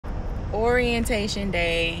Orientation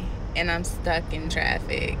day and I'm stuck in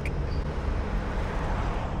traffic.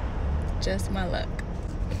 Just my luck.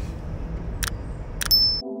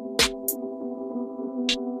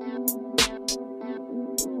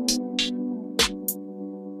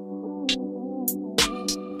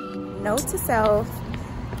 Note to self,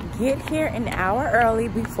 get here an hour early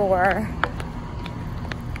before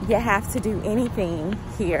you have to do anything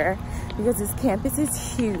here because this campus is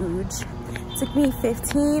huge. It took me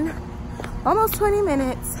 15, almost 20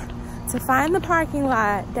 minutes to find the parking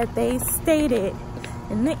lot that they stated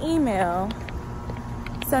in the email.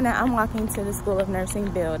 So now I'm walking to the School of Nursing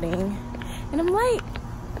building and I'm late.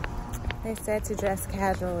 They said to dress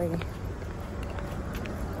casually.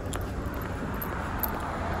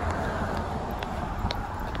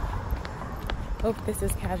 Hope this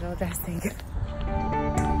is casual dressing.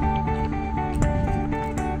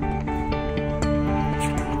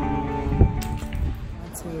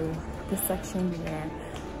 To the section where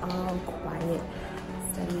all quiet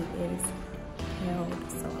study is held,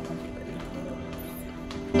 so I want to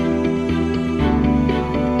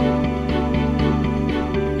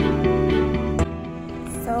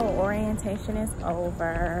So orientation is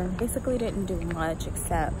over. Basically didn't do much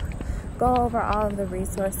except go over all of the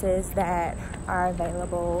resources that are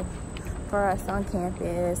available for us on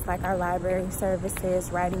campus, like our library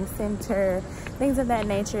services, writing center, things of that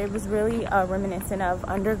nature. It was really reminiscent of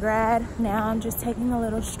undergrad. Now I'm just taking a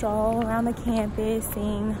little stroll around the campus,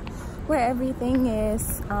 seeing where everything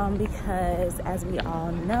is, because as we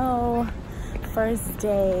all know, first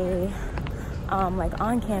day like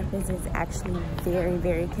on campus is actually very,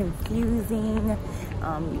 very confusing.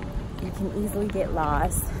 You can easily get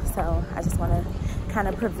lost. So I just want to kind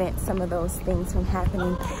of prevent some of those things from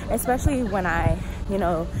happening, especially when I,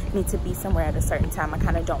 need to be somewhere at a certain time. I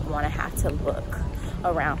kind of don't want to have to look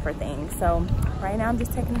around for things. So right now I'm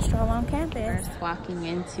just taking a stroll on campus. First, walking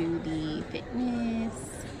into the fitness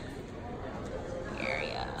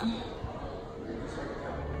area.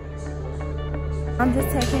 I'm just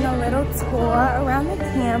taking a little tour around the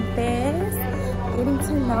campus, getting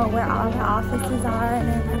to know where all the offices are and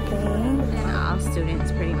everything. And all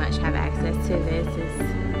students pretty much have access to this. It's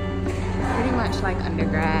pretty much like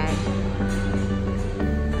undergrad.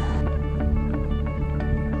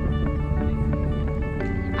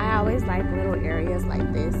 I always like little areas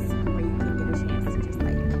like this where you can get a chance to just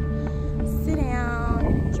like sit down,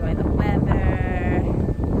 enjoy the weather,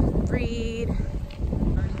 read.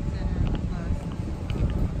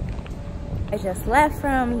 I just left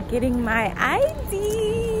from getting my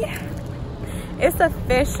ID. It's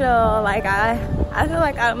official. Like I feel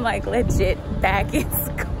like I'm like legit back in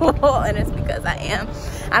school, and it's because I am.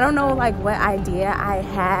 I don't know like what idea I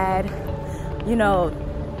had,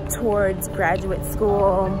 towards graduate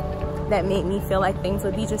school that made me feel like things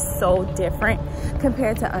would be just so different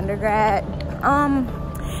compared to undergrad.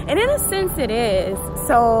 And in a sense it is.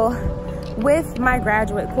 So with my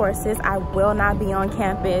graduate courses, I will not be on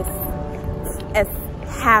campus as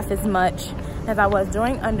half as much as I was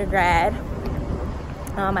during undergrad.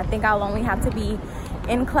 I think I'll only have to be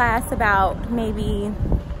in class about maybe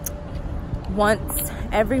once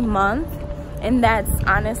every month, and that's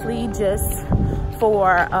honestly just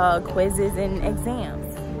for quizzes and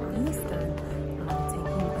exams. I'm taking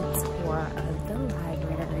a tour of the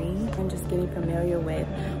library and just getting familiar with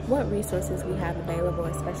what resources we have available,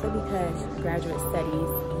 especially because graduate studies,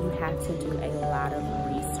 you have to do a lot of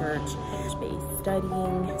research-based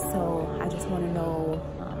studying. So I just want to know,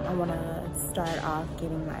 I want to start off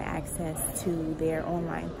getting my access to their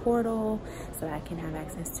online portal so that I can have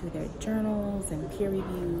access to their journals and peer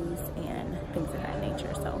reviews and things of that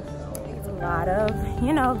nature. So it's a lot of,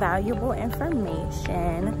 valuable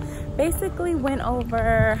information. Basically went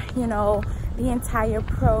over, the entire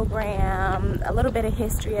program, a little bit of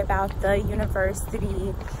history about the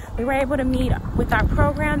university. We were able to meet with our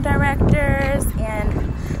program directors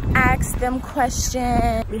and ask them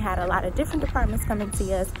questions. We had a lot of different departments coming to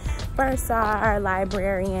see us. First, our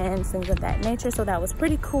librarians, things of that nature. So that was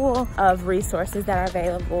pretty cool, of resources that are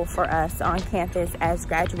available for us on campus as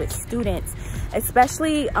graduate students,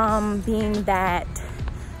 especially being that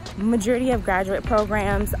majority of graduate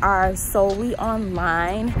programs are solely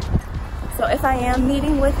online. So if I am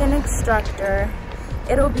meeting with an instructor,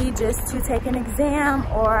 it'll be just to take an exam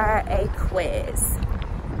or a quiz.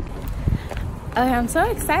 I'm so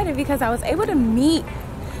excited because I was able to meet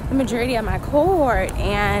the majority of my cohort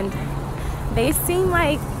and they seem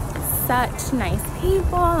like such nice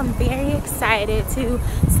people. I'm very excited to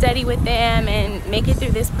study with them and make it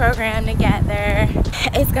through this program together.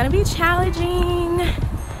 It's gonna be challenging,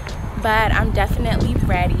 but I'm definitely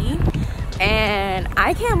ready. and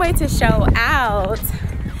I can't wait to show out.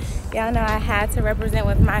 Y'all know I had to represent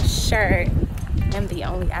with my shirt. I'm the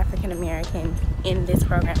only African American in this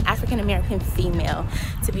program, African American female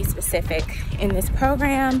to be specific, in this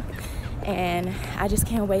program, and I just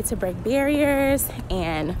can't wait to break barriers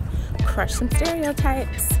and crush some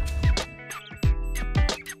stereotypes.